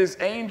maketh his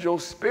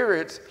angels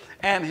spirits,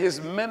 and his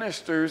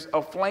ministers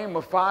a flame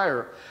of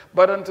fire.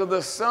 But unto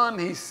the Son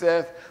he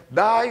saith,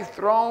 thy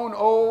throne,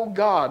 O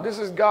God. This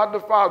is God the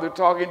Father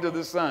talking to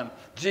the Son,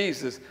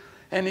 Jesus.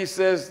 And he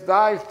says,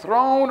 thy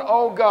throne,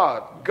 O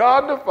God.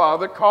 God the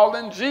Father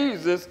calling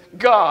Jesus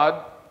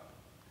God,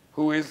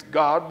 who is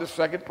God, the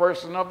second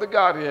person of the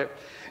Godhead,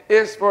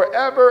 is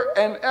forever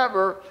and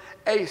ever.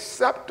 A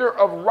scepter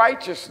of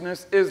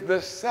righteousness is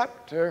the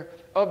scepter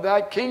of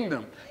thy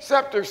kingdom.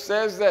 Scepter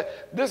says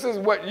that this is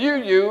what you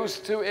use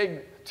to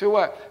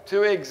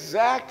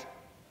exact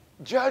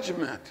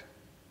judgment.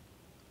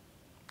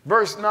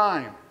 Verse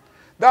 9,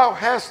 thou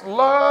hast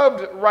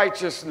loved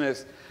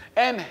righteousness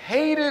and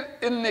hated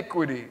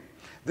iniquity.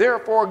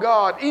 Therefore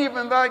God,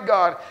 even thy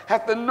God,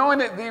 hath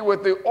anointed thee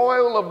with the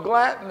oil of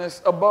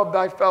gladness above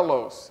thy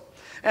fellows.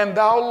 And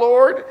thou,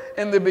 Lord,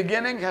 in the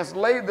beginning hast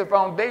laid the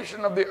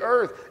foundation of the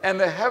earth, and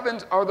the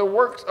heavens are the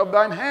works of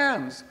thine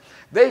hands.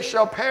 They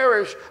shall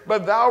perish,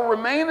 but thou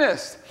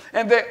remainest,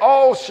 and they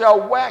all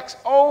shall wax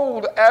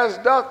old as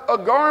doth a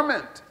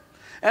garment.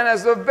 And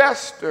as a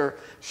vesture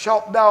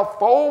shalt thou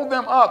fold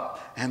them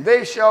up, and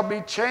they shall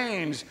be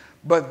changed.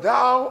 But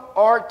thou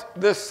art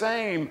the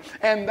same,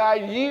 and thy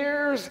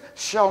years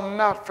shall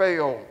not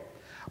fail.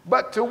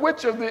 But to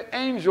which of the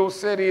angels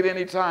said he at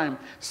any time,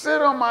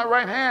 sit on my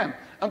right hand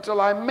until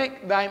I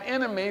make thine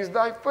enemies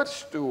thy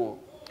footstool?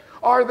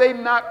 Are they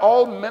not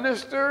all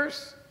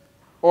ministers?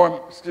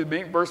 Or, excuse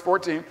me, verse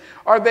 14.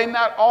 Are they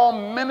not all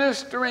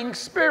ministering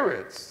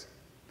spirits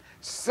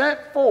sent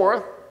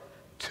forth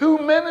to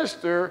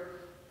minister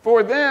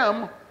for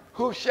them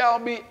who shall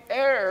be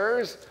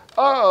heirs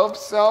of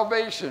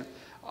salvation?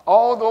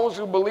 All those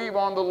who believe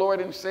on the Lord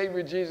and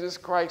Savior Jesus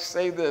Christ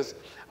say this: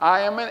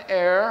 I am an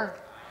heir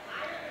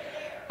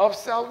of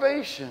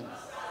salvation.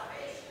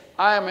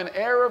 I am an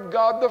heir of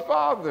God the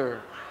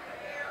Father.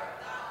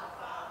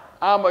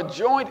 I'm a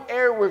joint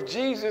heir with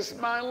Jesus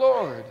my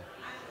Lord.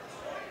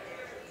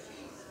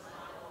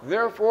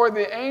 Therefore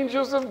the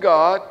angels of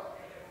God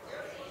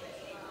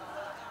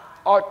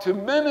ought to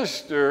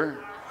minister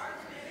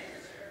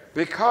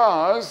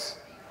because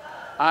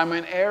I'm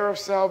an heir of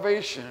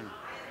salvation.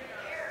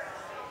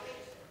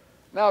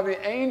 Now,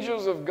 the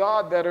angels of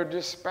God that are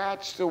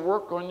dispatched to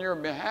work on your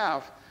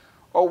behalf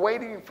are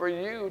waiting for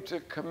you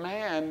to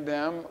command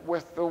them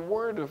with the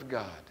Word of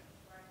God.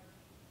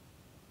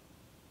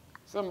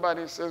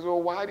 Somebody says,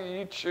 well, why do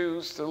you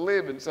choose to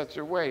live in such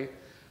a way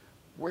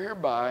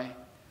whereby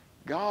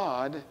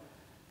God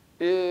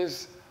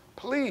is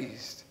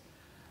pleased?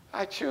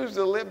 I choose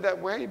to live that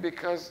way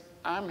because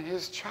I'm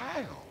his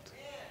child.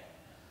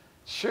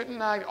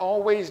 Shouldn't I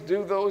always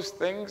do those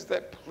things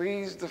that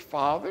please the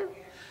Father?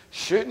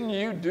 Shouldn't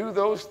you do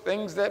those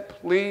things that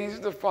please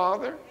the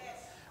Father?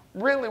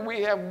 Really,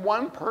 we have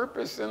one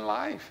purpose in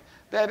life.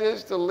 That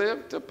is to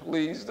live to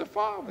please the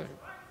Father.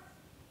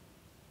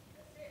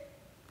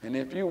 And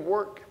if you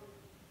work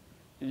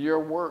your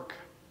work,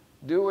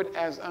 do it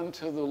as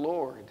unto the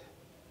Lord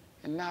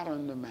and not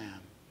unto man.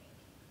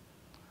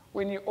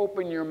 When you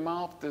open your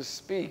mouth to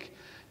speak,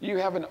 you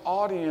have an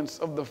audience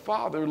of the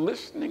Father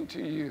listening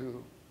to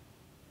you.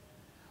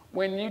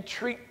 When you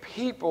treat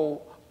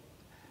people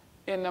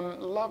in a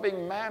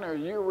loving manner,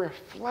 you're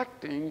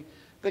reflecting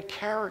the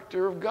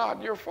character of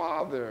God, your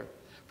Father.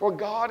 For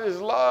God is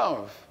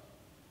love.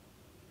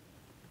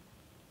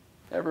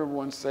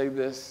 Everyone say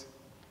this: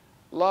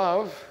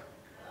 love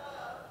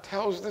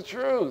tells the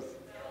truth.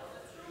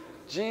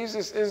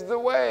 Jesus is the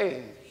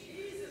way,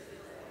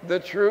 the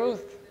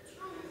truth,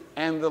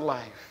 and the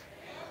life.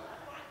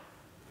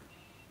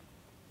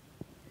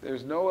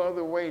 There's no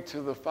other way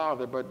to the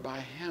Father but by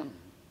him.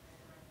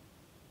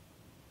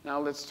 Now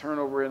let's turn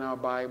over in our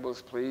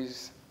Bibles,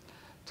 please,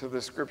 to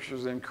the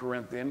scriptures in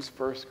Corinthians,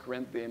 1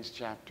 Corinthians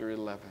chapter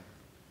 11.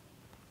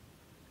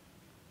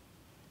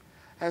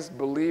 As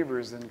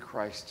believers in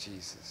Christ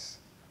Jesus,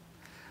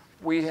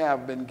 we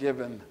have been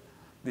given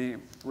the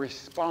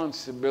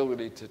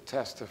responsibility to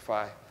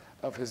testify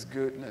of his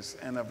goodness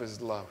and of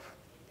his love.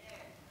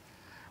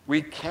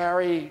 We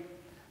carry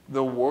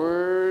the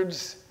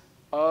words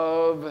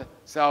of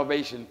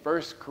salvation.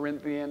 1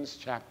 Corinthians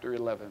chapter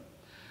 11.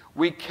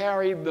 We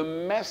carry the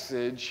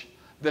message,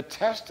 the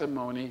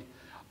testimony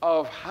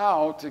of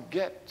how to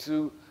get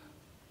to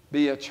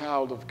be a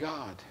child of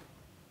God.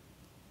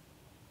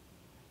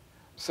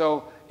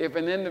 So if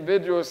an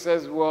individual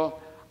says, well,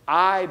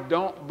 I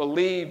don't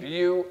believe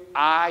you,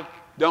 I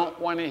don't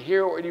want to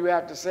hear what you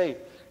have to say,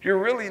 you're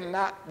really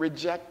not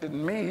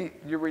rejecting me,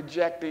 you're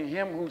rejecting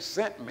him who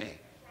sent me.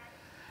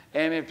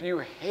 And if you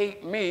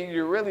hate me,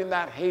 you're really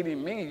not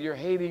hating me, you're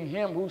hating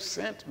him who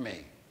sent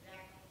me.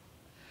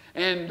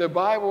 And the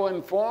Bible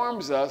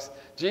informs us,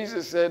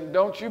 Jesus said,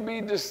 don't you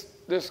be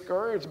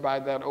discouraged by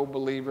that, O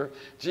believer.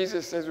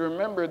 Jesus says,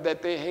 remember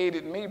that they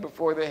hated me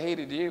before they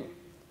hated you.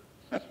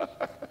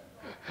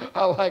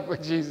 I like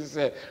what Jesus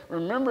said.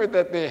 Remember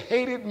that they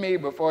hated me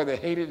before they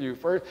hated you.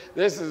 First,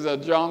 this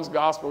is John's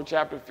Gospel,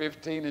 chapter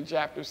 15 and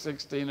chapter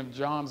 16 of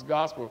John's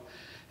Gospel.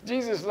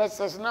 Jesus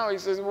lets us know, he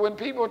says, when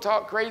people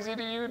talk crazy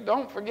to you,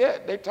 don't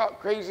forget, they talk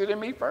crazy to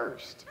me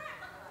first.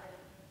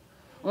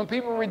 When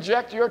people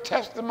reject your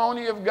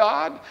testimony of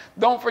God,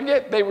 don't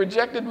forget, they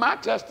rejected my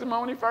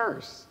testimony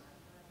first.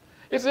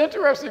 It's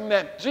interesting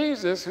that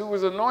Jesus, who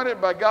was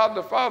anointed by God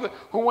the Father,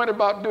 who went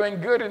about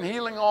doing good and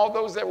healing all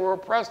those that were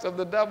oppressed of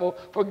the devil,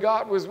 for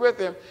God was with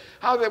him,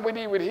 how that when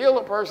he would heal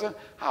a person,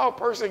 how a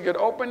person could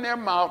open their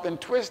mouth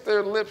and twist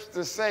their lips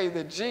to say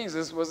that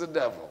Jesus was a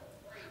devil.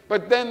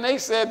 But then they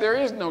said there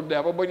is no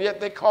devil, but yet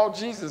they called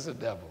Jesus a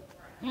devil.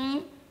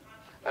 That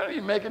doesn't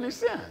even make any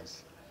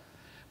sense.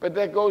 But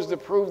that goes to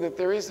prove that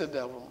there is a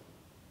devil.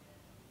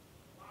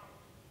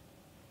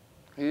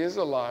 He is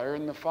a liar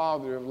and the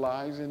father of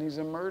lies, and he's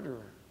a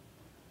murderer.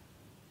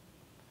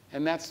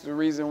 And that's the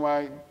reason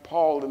why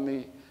Paul in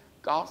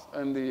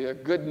the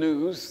good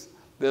news,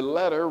 the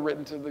letter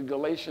written to the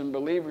Galatian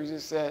believers, he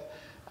said,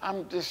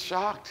 I'm just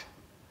shocked.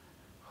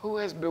 Who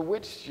has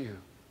bewitched you?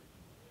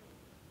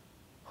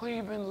 Who have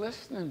you been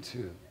listening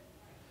to?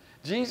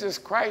 Jesus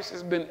Christ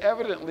has been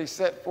evidently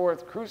set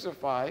forth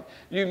crucified.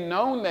 You've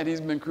known that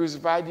he's been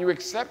crucified. You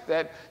accept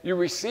that. You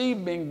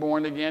receive being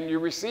born again. You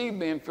receive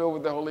being filled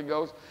with the Holy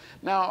Ghost.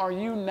 Now, are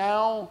you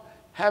now,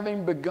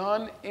 having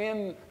begun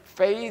in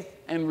faith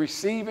and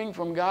receiving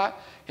from God,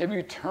 have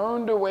you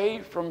turned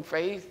away from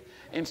faith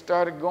and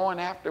started going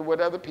after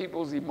what other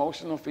people's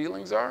emotional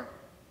feelings are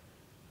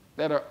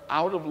that are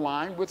out of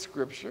line with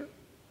Scripture?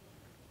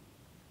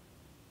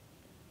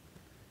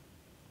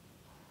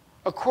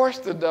 Of course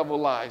the devil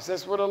lies.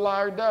 That's what a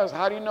liar does.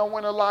 How do you know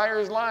when a liar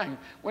is lying?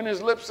 When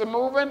his lips are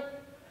moving,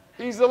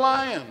 he's a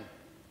lion.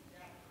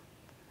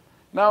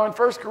 Now in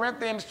 1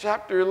 Corinthians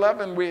chapter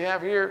 11, we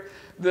have here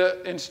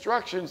the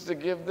instructions to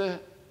give the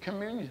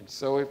communion.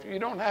 So if you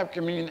don't have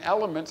communion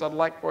elements, I'd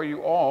like for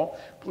you all,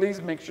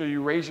 please make sure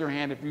you raise your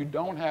hand if you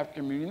don't have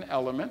communion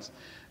elements.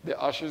 The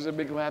ushers will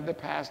be glad to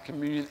pass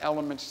communion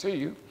elements to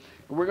you.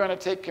 We're going to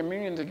take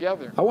communion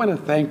together. I want to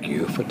thank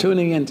you for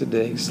tuning in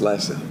today's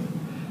lesson.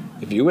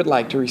 If you would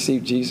like to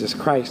receive Jesus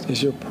Christ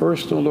as your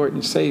personal Lord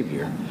and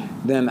Savior,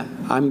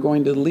 then I'm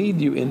going to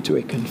lead you into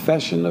a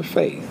confession of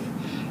faith.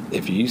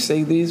 If you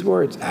say these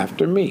words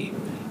after me,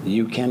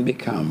 you can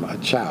become a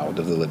child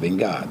of the living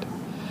God.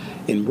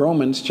 In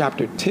Romans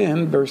chapter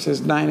 10,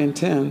 verses 9 and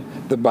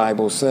 10, the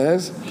Bible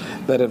says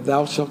that if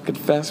thou shalt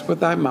confess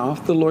with thy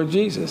mouth the Lord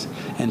Jesus,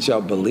 and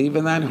shalt believe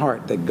in thine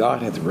heart that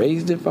God hath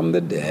raised him from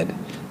the dead,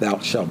 thou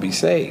shalt be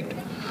saved.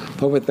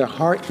 For with the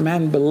heart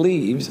man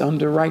believes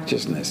unto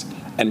righteousness,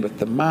 and with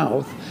the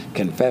mouth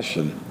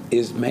confession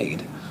is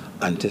made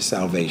unto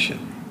salvation.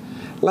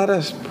 Let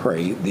us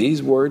pray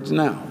these words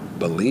now,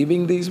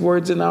 believing these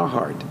words in our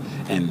heart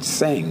and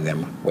saying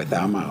them with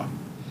our mouth.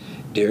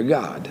 Dear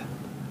God,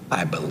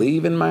 I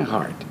believe in my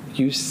heart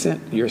you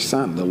sent your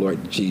Son, the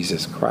Lord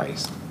Jesus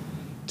Christ,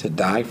 to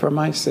die for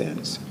my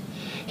sins.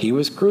 He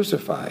was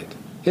crucified.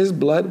 His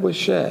blood was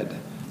shed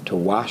to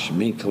wash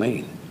me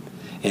clean.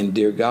 And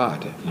dear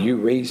God, you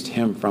raised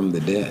him from the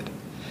dead.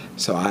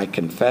 So I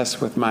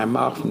confess with my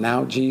mouth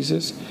now,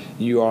 Jesus,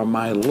 you are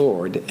my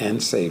Lord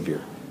and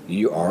Savior.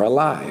 You are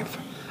alive.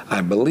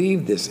 I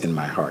believe this in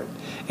my heart.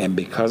 And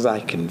because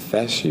I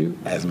confess you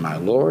as my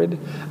Lord,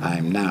 I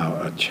am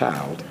now a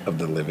child of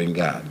the living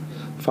God.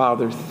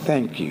 Father,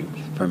 thank you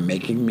for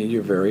making me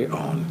your very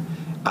own.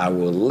 I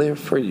will live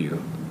for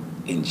you.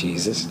 In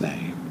Jesus'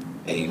 name,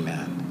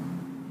 amen.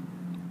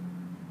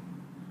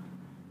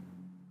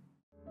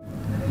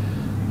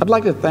 I'd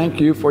like to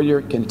thank you for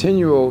your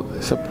continual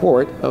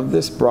support of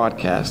this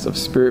broadcast of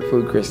Spirit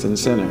Food Christian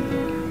Center.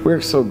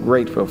 We're so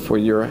grateful for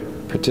your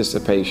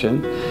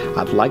participation.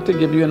 I'd like to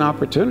give you an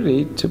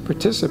opportunity to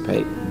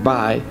participate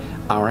by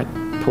our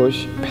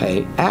Push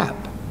Pay app.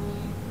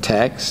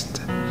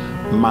 Text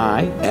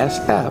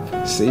MySFCC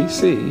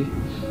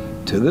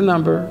to the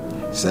number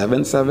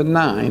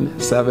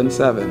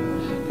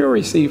 77977. You'll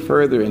receive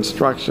further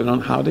instruction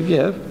on how to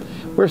give.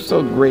 We're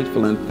so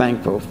grateful and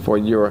thankful for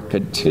your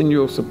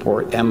continual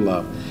support and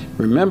love.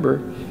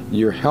 Remember,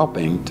 you're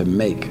helping to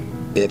make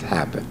it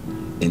happen.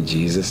 In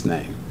Jesus'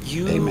 name,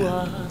 You amen.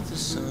 are the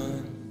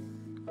sun.